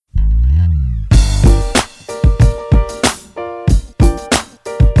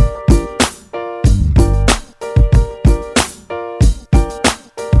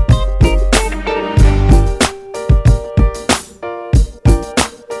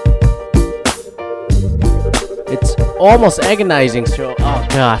almost agonizing show. Oh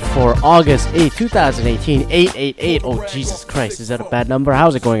god, for August 8, 2018, 888. Oh Jesus Christ, is that a bad number?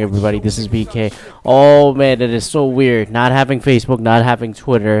 How's it going, everybody? This is BK. Oh man, it is so weird. Not having Facebook, not having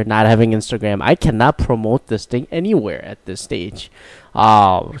Twitter, not having Instagram. I cannot promote this thing anywhere at this stage.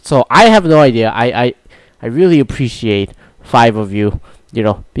 So I have no idea. I really appreciate 5 of you,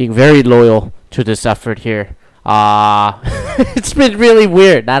 being very loyal to this effort here. It's been really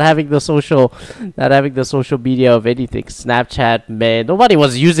weird not having the social media of anything. Snapchat, man, nobody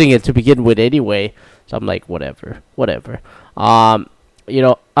was using it to begin with anyway. So I'm like, whatever. I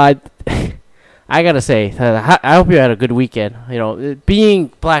I gotta say, I hope you had a good weekend. Being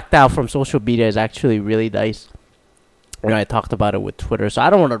blacked out from social media is actually really nice. I talked about it with Twitter, so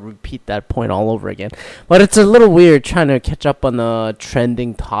I don't want to repeat that point all over again. But it's a little weird trying to catch up on a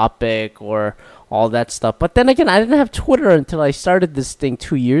trending topic or all that stuff. But then again, I didn't have Twitter until I started this thing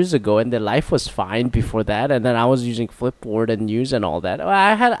 2 years ago, and then life was fine before that. And then I was using Flipboard and news and all that.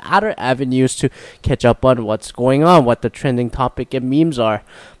 I had other avenues to catch up on what's going on, what the trending topic and memes are.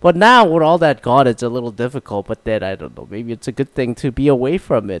 But now with all that gone, it's a little difficult. But then I don't know, maybe it's a good thing to be away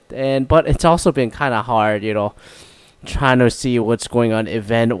from it. But it's also been kind of hard, trying to see what's going on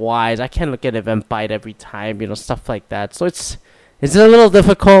event-wise. I can't look at Eventbrite every time, stuff like that. So it's a little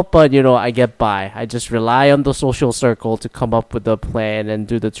difficult, but, I get by. I just rely on the social circle to come up with a plan and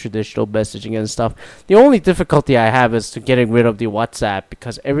do the traditional messaging and stuff. The only difficulty I have is to getting rid of the WhatsApp,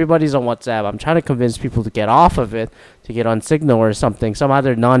 because everybody's on WhatsApp. I'm trying to convince people to get off of it, to get on Signal or something, some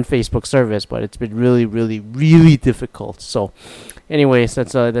other non-Facebook service, but it's been really, really, really difficult. So anyways,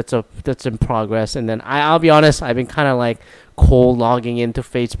 that's in progress. And then I'll be honest, I've been kind of like cold logging into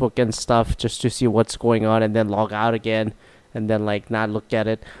Facebook and stuff just to see what's going on, and then log out again, and then like not look at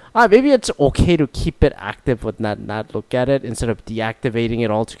it. Maybe it's okay to keep it active but not look at it instead of deactivating it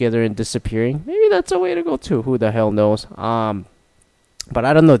altogether and disappearing. Maybe that's a way to go too. Who the hell knows? But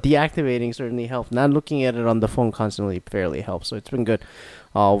I don't know. Deactivating certainly helps. Not looking at it on the phone constantly fairly helps. So it's been good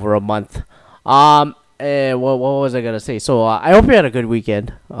over a month. What was I gonna say? So I hope you had a good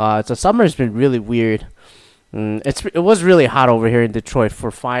weekend. So summer's been really weird. It was really hot over here in Detroit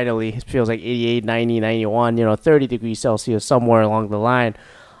for finally. It feels like 88, 90, 91, 30 degrees Celsius somewhere along the line.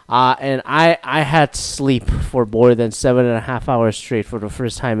 And I had sleep for more than 7.5 hours straight for the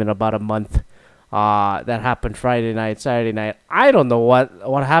first time in about a month. That happened Friday night, Saturday night. I don't know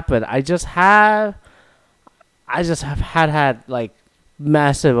what happened. I just have had like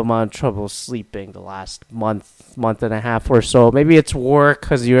massive amount of trouble sleeping the last month and a half or so. Maybe it's work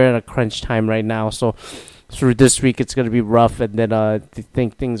because you're in a crunch time right now. So through this week it's gonna be rough, and then I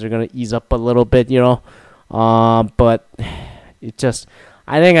think things are gonna ease up a little bit, but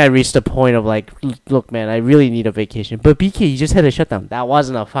I think I reached a point of like, look, man, I really need a vacation. But BK, you just had a shutdown. That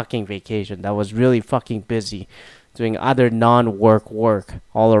wasn't a fucking vacation. That was really fucking busy doing other non-work work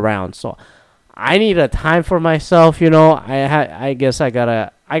all around. So I need a time for myself, I guess I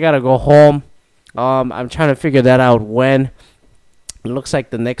gotta go home. I'm trying to figure that out when. It looks like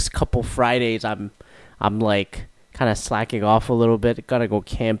the next couple Fridays I'm like kind of slacking off a little bit. Gonna go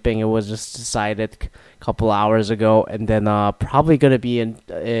camping. It was just decided a couple hours ago, and then probably gonna be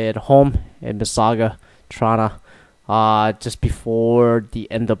at home in Mississauga, Toronto, just before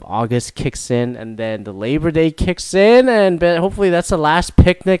the end of August kicks in, and then the Labor Day kicks in, and hopefully that's the last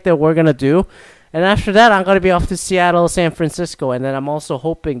picnic that we're gonna do. And after that, I'm going to be off to Seattle, San Francisco. And then I'm also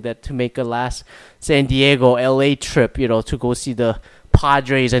hoping that to make a last San Diego, LA trip, to go see the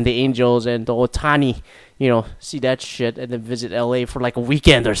Padres and the Angels and the Ohtani, see that shit, and then visit LA for like a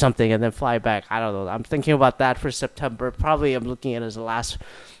weekend or something, and then fly back. I don't know. I'm thinking about that for September. Probably I'm looking at it as the last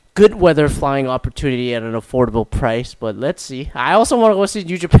good weather flying opportunity at an affordable price, but let's see. I also want to go see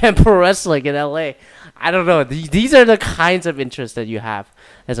New Japan Pro Wrestling in LA. I don't know. These are the kinds of interests that you have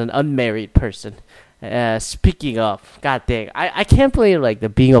as an unmarried person. Speaking of, god dang, I can't believe like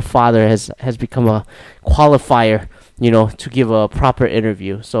that being a father has become a qualifier, to give a proper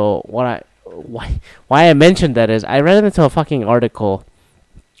interview. So why I mentioned that is I read into a fucking article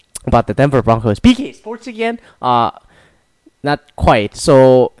about the Denver Broncos. BK Sports again? Not quite.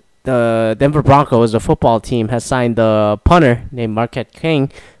 So the Denver Broncos, the football team, has signed the punter named Marquette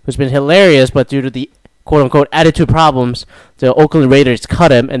King, who's been hilarious, but due to the quote-unquote attitude problems, the Oakland Raiders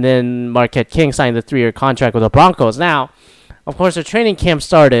cut him, and then Marquette King signed a 3-year contract with the Broncos. Now, of course, the training camp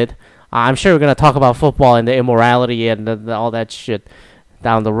started. I'm sure we're going to talk about football and the immorality and all that shit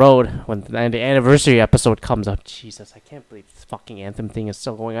down the road when the anniversary episode comes up. Jesus, I can't believe this fucking anthem thing is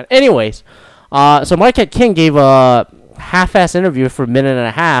still going on. Anyways, so Marquette King gave a half-ass interview for a minute and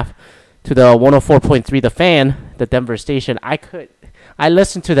a half to the 104.3 The Fan, the Denver station. I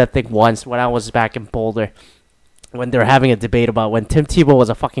listened to that thing once when I was back in Boulder. when they're having a debate about when Tim Tebow was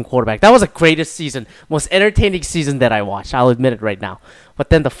a fucking quarterback. That was the greatest season, most entertaining season that I watched. I'll admit it right now. But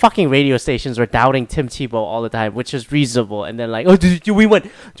then the fucking radio stations were doubting Tim Tebow all the time, which is reasonable. And then like, oh, do we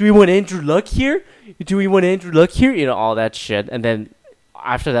want Andrew Luck here? Do we want Andrew Luck here? You know, all that shit. And then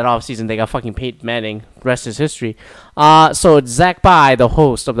after that offseason, they got fucking Peyton Manning. Rest is history. So it's Zach Bai, the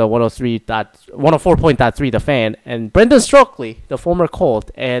host of the 104.3 The Fan, and Brendan Stokely, the former Colt,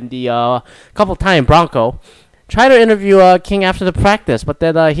 and the couple-time Bronco, tried to interview King after the practice, but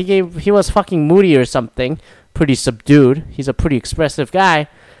then he was fucking moody or something, pretty subdued. He's a pretty expressive guy.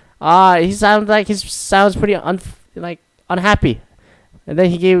 He sounds pretty unhappy. And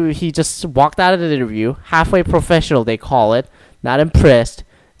then he just walked out of the interview, halfway professional they call it, not impressed.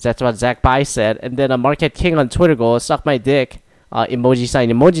 That's what Zach Bai said. And then Marquette King on Twitter goes, suck my dick, emoji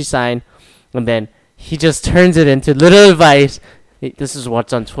sign, and then he just turns it into little advice. This is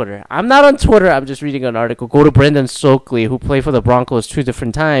what's on Twitter. I'm not on Twitter. I'm just reading an article. Go to Brendan Stokely, who played for the Broncos 2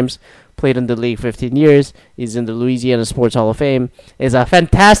 different times, played in the league 15 years. He's in the Louisiana Sports Hall of Fame. Is a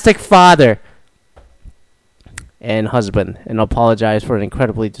fantastic father and husband, and apologize for an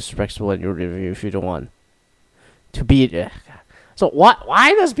incredibly disrespectful interview if you don't want to be. So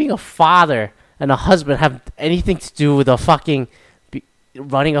why does being a father and a husband have anything to do with a fucking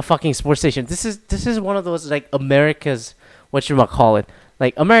running a fucking sports station? This is one of those like America's, what you might call it,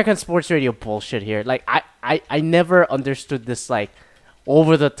 like American sports radio bullshit here. Like I never understood this like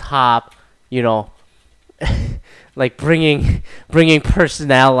over the top, you know, like bringing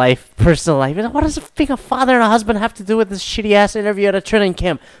personal life. You know, what does being a father and a husband have to do with this shitty ass interview at a training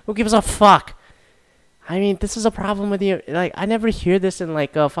camp? Who gives a fuck? I mean, this is a problem with you. Like, I never hear this in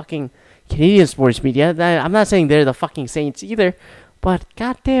like fucking Canadian sports media. I'm not saying they're the fucking saints either, but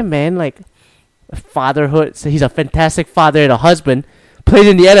goddamn, man, like fatherhood. So he's a fantastic father and a husband. Played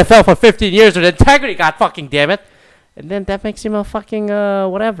in the NFL for 15 years with integrity. God fucking damn it. And then that makes him a fucking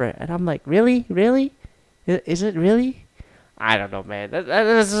whatever. And I'm like, really? Is it really? I don't know, man.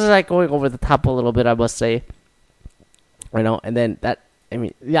 This is like going over the top a little bit, I must say. You know, and then that. I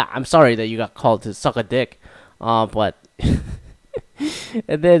mean, yeah, I'm sorry that you got called to suck a dick, but and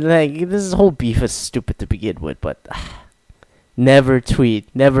then like this whole beef is stupid to begin with. But never tweet,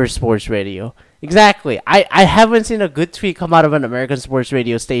 never sports radio. Exactly. I haven't seen a good tweet come out of an American sports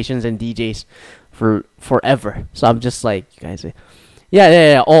radio stations and DJs for forever. So I'm just like, you guys,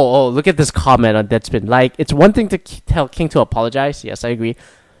 yeah. Oh, look at this comment on Deadspin. Like, it's one thing to tell King to apologize. Yes, I agree.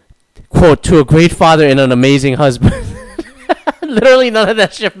 Quote, to a great father and an amazing husband. Literally none of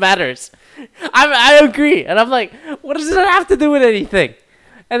that shit matters. I agree. And I'm like, what does that have to do with anything?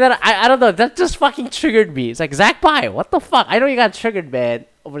 And then I don't know. That just fucking triggered me. It's like, Zach Bai, what the fuck? I know you got triggered, man,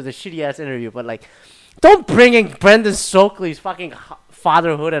 over the shitty ass interview, but like, don't bring in Brendan Stokely's fucking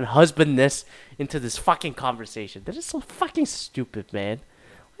fatherhood and husbandness into this fucking conversation. That is so fucking stupid, man.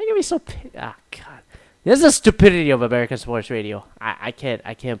 Why can we so God. This is the stupidity of American sports radio. I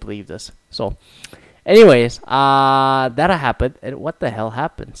can't believe this. So anyways, that happened, and what the hell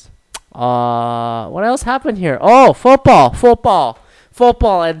happens? What else happened here? Oh, football,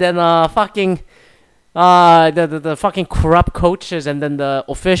 and then the fucking corrupt coaches, and then the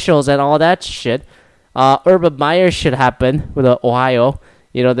officials and all that shit. Urban Meyer shit happened with the Ohio.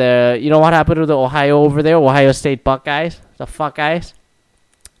 You know what happened with the Ohio over there? Ohio State Buckeyes, the fuck guys.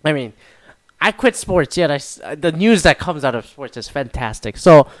 I mean, I quit sports. Yet the news that comes out of sports is fantastic.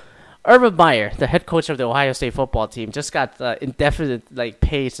 So, Urban Meyer, the head coach of the Ohio State football team, just got indefinite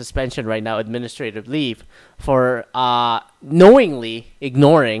pay suspension right now, administrative leave, for knowingly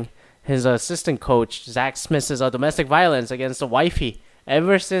ignoring his assistant coach Zach Smith's domestic violence against the wifey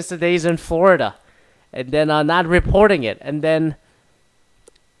ever since the days in Florida, and then not reporting it, and then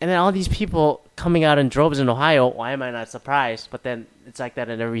all these people coming out in droves in Ohio. Why am I not surprised? But then it's like that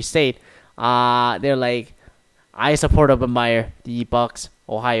in every state. They're like, I support Urban Meyer, the Bucks,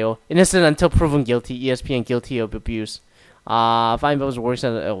 Ohio, innocent until proven guilty. ESPN guilty of abuse. Fine bills works.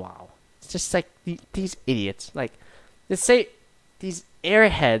 Wow, it's just like these idiots. Like, let's say these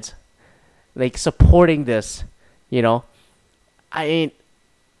airheads, like supporting this. You know, I mean,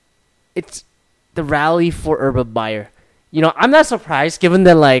 it's the rally for Urban Meyer. You know, I'm not surprised given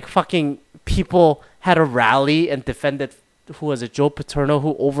that like fucking people had a rally and defended, who was it, Joe Paterno,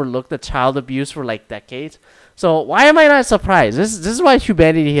 who overlooked the child abuse for like decades. So why am I not surprised? This is what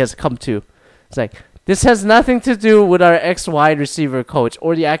humanity has come to. It's like, this has nothing to do with our ex-wide receiver coach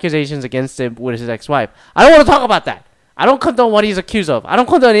or the accusations against him with his ex-wife. I don't want to talk about that. I don't condone what he's accused of. I don't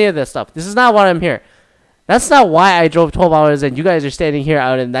condone any of this stuff. This is not why I'm here. That's not why I drove 12 hours and you guys are standing here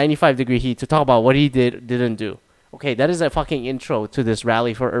out in 95-degree heat to talk about what he didn't do. Okay, that is a fucking intro to this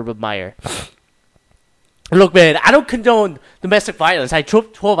rally for Urban Meyer. Look, man, I don't condone domestic violence. I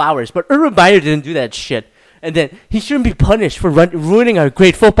drove 12 hours, but Urban Meyer didn't do that shit. And then he shouldn't be punished for ruining our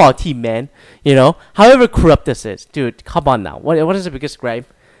great football team, man. You know, however corrupt this is, dude. Come on now. What is the biggest gripe?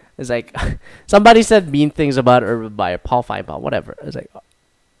 It's like somebody said mean things about Urban Meyer, Paul Feinbaum, whatever. It's like,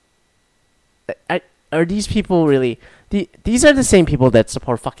 are these people really? These are the same people that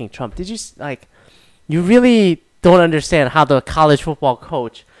support fucking Trump. Did you like? You really don't understand how the college football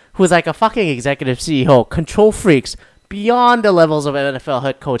coach, who's like a fucking executive CEO, control freaks beyond the levels of an NFL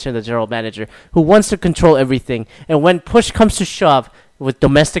head coach and the general manager, who wants to control everything. And when push comes to shove, with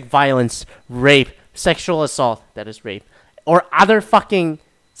domestic violence, rape, sexual assault, that is rape, or other fucking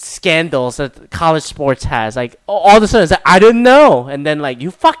scandals that college sports has, like all of a sudden it's like, I didn't know, and then like,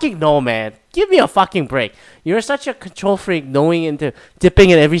 you fucking know, man. Give me a fucking break. You're such a control freak, knowing into dipping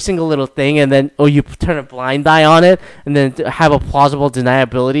in every single little thing, and then you turn a blind eye on it, and then have a plausible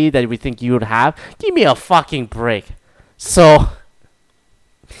deniability that we think you would have. Give me a fucking break. So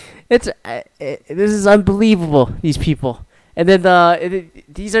it's this is unbelievable. These people, and then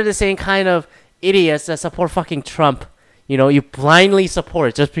these are the same kind of idiots that support fucking Trump. You know, you blindly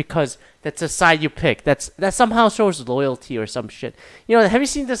support just because that's the side you pick. That somehow shows loyalty or some shit. You know, have you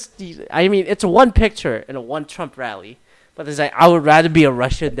seen this? I mean, it's one picture in a one Trump rally, but it's like, I would rather be a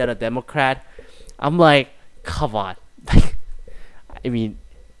Russian than a Democrat. I'm like, come on. I mean,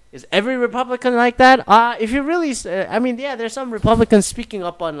 is every Republican like that? If you really, I mean, yeah, there's some Republicans speaking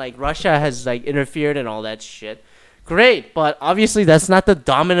up on like Russia has like interfered and all that shit. Great, but obviously that's not the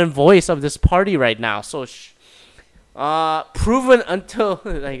dominant voice of this party right now. So, proven until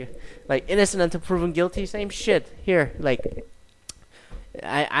like innocent until proven guilty. Same shit here. Like,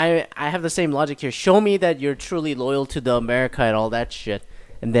 I have the same logic here. Show me that you're truly loyal to the America and all that shit,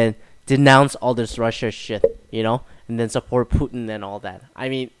 and then denounce all this Russia shit. You know, and then support Putin and all that. I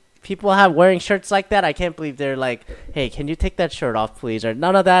mean, people have wearing shirts like that. I can't believe they're like, hey, can you take that shirt off, please? Or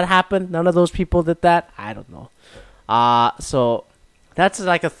none of that happened. None of those people did that. I don't know. So that's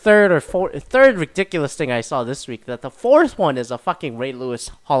like a third ridiculous thing I saw this week. That the fourth one is a fucking Ray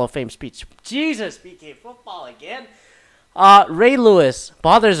Lewis Hall of Fame speech. Jesus, BK football again. Ray Lewis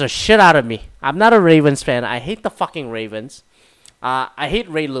bothers the shit out of me. I'm not a Ravens fan. I hate the fucking Ravens. I hate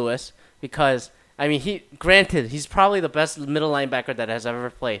Ray Lewis because, I mean, he's probably the best middle linebacker that has ever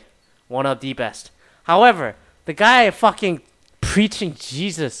played. One of the best. However, the guy fucking preaching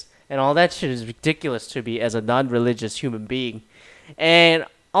Jesus and all that shit is ridiculous to me as a non-religious human being. And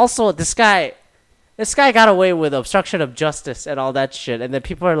also, this guy got away with obstruction of justice and all that shit. And then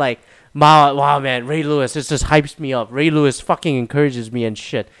people are like, wow, man, Ray Lewis, this just hypes me up. Ray Lewis fucking encourages me and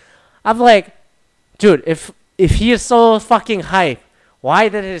shit. I'm like, dude, if he is so fucking hype, why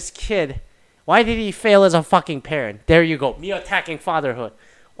did he fail as a fucking parent? There you go, me attacking fatherhood.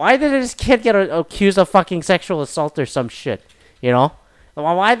 Why did his kid get accused of fucking sexual assault or some shit? You know?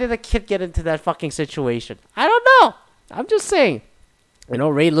 Why did the kid get into that fucking situation? I don't know. I'm just saying. You know,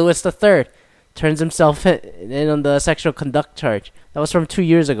 Ray Lewis III turns himself in on the sexual conduct charge. That was from 2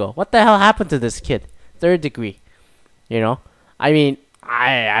 years ago. What the hell happened to this kid? 3rd degree. You know? I mean,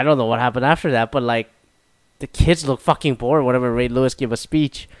 I don't know what happened after that, but like, the kids look fucking bored whenever Ray Lewis gave a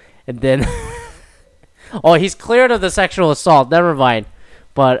speech. And then, oh, he's cleared of the sexual assault. Never mind.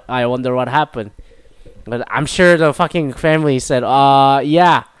 But I wonder what happened. But I'm sure the fucking family said,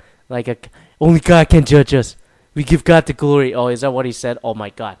 yeah. Like, only God can judge us. We give God the glory. Oh, is that what he said? Oh, my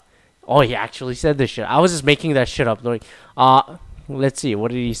God. Oh, he actually said this shit. I was just making that shit up. Let's see.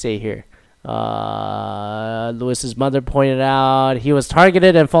 What did he say here? Lewis's mother pointed out he was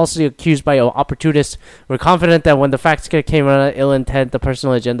targeted and falsely accused by opportunists. We're confident that when the facts came out, ill intent, the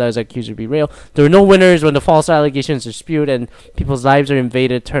personal agenda is accused would be real. There were no winners when the false allegations are spewed and people's lives are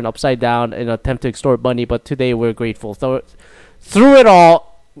invaded, turned upside down in an attempt to extort money. But today we're grateful. Through it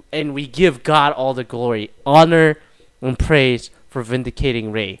all, and we give God all the glory, honor, and praise for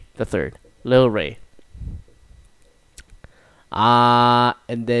vindicating Ray the Third, Lil Ray.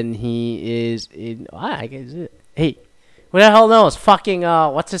 And then he is in. I guess it. Hey, who the hell knows? Fucking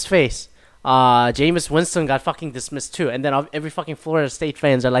what's his face? Jameis Winston got fucking dismissed too. And then every fucking Florida State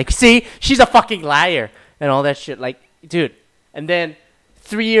fans are like, see, she's a fucking liar and all that shit. Like, dude. And then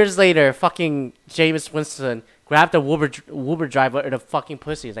 3 years later, fucking Jameis Winston grabbed a Uber driver in a fucking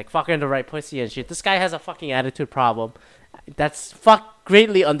pussy. It's like, fuck her in the right pussy and shit. This guy has a fucking attitude problem. That's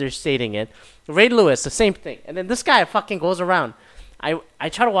greatly understating it. Ray Lewis, the same thing. And then this guy fucking goes around. I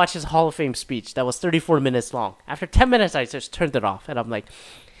try to watch his Hall of Fame speech that was 34 minutes long. After 10 minutes, I just turned it off. And I'm like,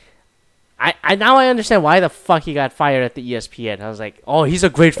 now I understand why the fuck he got fired at the ESPN. I was like, oh, he's a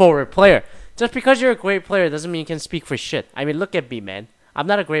great forward player. Just because you're a great player doesn't mean you can speak for shit. I mean, look at me, man. I'm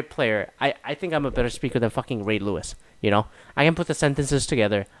not a great player. I think I'm a better speaker than fucking Ray Lewis. You know, I can put the sentences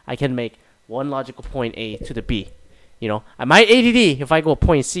together. I can make one logical point A to the B. You know, I might ADD if I go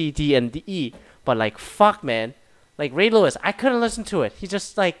point C, D, and D, E. But like, fuck, man. Like Ray Lewis, I couldn't listen to it. He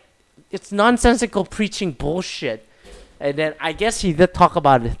just like, it's nonsensical preaching bullshit. And then I guess he did talk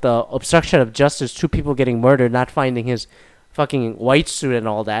about the obstruction of justice, 2 people getting murdered, not finding his fucking white suit and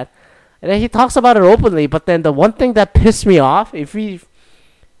all that. And then he talks about it openly, but then the one thing that pissed me off, if he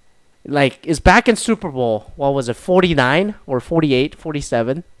like is back in Super Bowl, what was it, 49 or 48,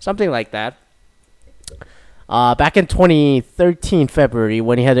 47, something like that. Back in 2013 February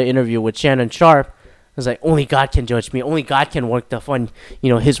when he had an interview with Shannon Sharp, it was like, only God can judge me, only God can work the fun,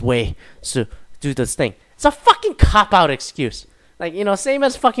 his way to do this thing. It's a fucking cop-out excuse. Like, same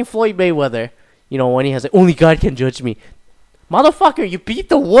as fucking Floyd Mayweather, when he has like, only God can judge me. Motherfucker, you beat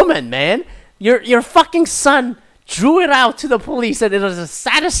the woman, man. Your fucking son drew it out to the police, and it was the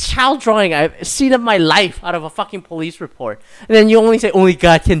saddest child drawing I've seen in my life out of a fucking police report. And then you only say, only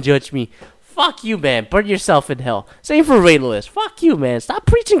God can judge me. Fuck you, man. Burn yourself in hell. Same for Ray Lewis. Fuck you, man. Stop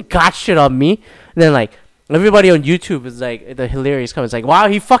preaching God shit on me. And then, like, everybody on YouTube is like, the hilarious comments like, wow,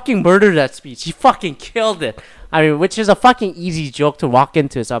 he fucking murdered that speech. He fucking killed it. I mean, which is a fucking easy joke to walk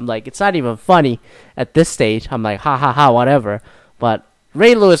into. So I'm like, it's not even funny at this stage. I'm like, ha ha ha, whatever. But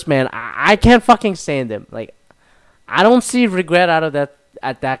Ray Lewis, man, I can't fucking stand him. Like, I don't see regret out of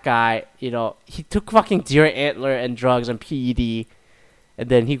that guy. He took fucking deer antler and drugs and PED. And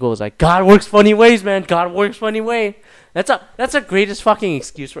then he goes like, God works funny ways, man. God works funny ways. That's a greatest fucking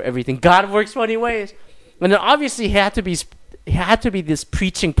excuse for everything. God works funny ways. And then obviously he had to be this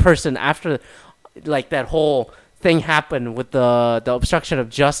preaching person after like that whole thing happened with the obstruction of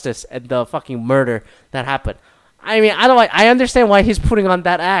justice and the fucking murder that happened. I mean, I understand why he's putting on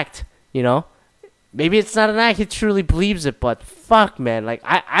that act, Maybe it's not an act, he truly believes it, but fuck, man. Like,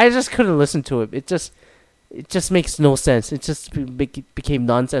 I just couldn't listen to it. It just makes no sense. It just became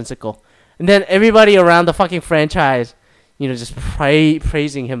nonsensical. And then everybody around the fucking franchise, just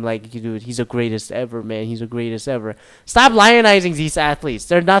praising him like, dude, he's the greatest ever, man. He's the greatest ever. Stop lionizing these athletes.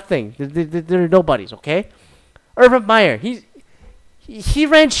 They're nothing. They're nobodies, okay? Urban Meyer, he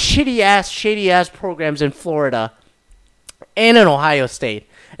ran shady ass programs in Florida and in Ohio State.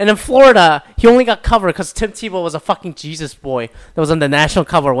 And in Florida, he only got covered because Tim Tebow was a fucking Jesus boy that was on the national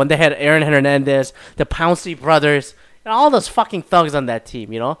cover when they had Aaron Hernandez, the Pouncey brothers, and all those fucking thugs on that team,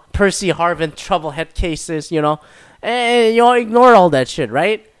 Percy Harvin, trouble head cases, and ignore all that shit,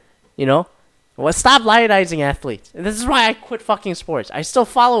 right? Well, stop lionizing athletes. And this is why I quit fucking sports. I still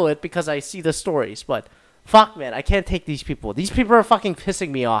follow it because I see the stories, but fuck, man, I can't take these people. These people are fucking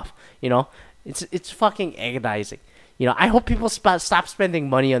pissing me off, It's fucking agonizing. I hope people stop spending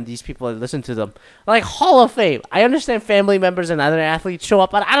money on these people and listen to them. Like Hall of Fame. I understand family members and other athletes show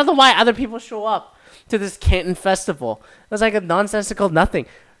up, but I don't know why other people show up to this Canton festival. It was like a nonsensical nothing.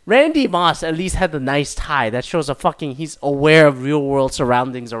 Randy Moss at least had a nice tie. That shows he's aware of real world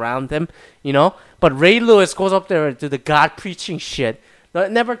surroundings around him, But Ray Lewis goes up there and do the God preaching shit.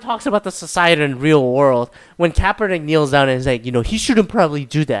 It never talks about the society and real world. When Kaepernick kneels down and is like, he shouldn't probably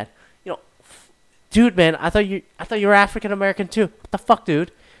do that. Dude, man, I thought you were African American too. What the fuck,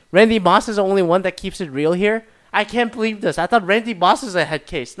 dude? Randy Moss is the only one that keeps it real here. I can't believe this. I thought Randy Moss is a head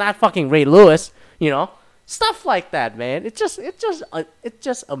case, not fucking Ray Lewis. Stuff like that, man. It's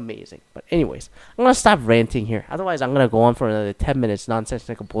just amazing. But anyways, I'm gonna stop ranting here. Otherwise, I'm gonna go on for another 10 minutes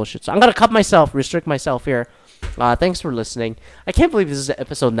nonsensical bullshit. So I'm gonna restrict myself here. Thanks for listening. I can't believe this is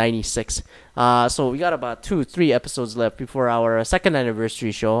episode 96. So we got about 2-3 episodes left before our second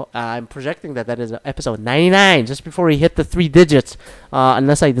anniversary show. I'm projecting that is episode 99, just before we hit the 3 digits.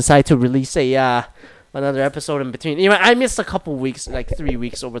 Unless I decide to release another episode in between. I missed a couple weeks, like 3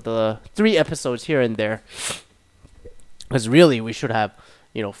 weeks over the 3 episodes here and there. Because really, we should have,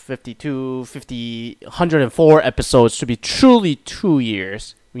 104 episodes to be truly 2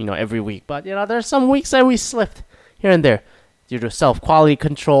 years. Every week. But, there's some weeks that we slipped here and there due to self-quality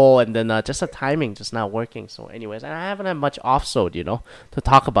control and then just the timing just not working. So anyways, I haven't had much offsode, to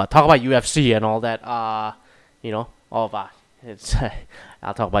talk about UFC and all that, all of that.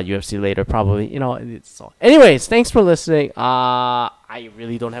 I'll talk about UFC later, probably, so. Anyways, thanks for listening. I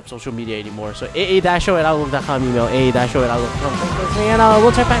really don't have social media anymore. So aa-show@outlook.com, email aa-show@outlook.com. And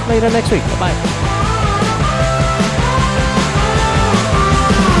we'll check back later next week. Bye-bye.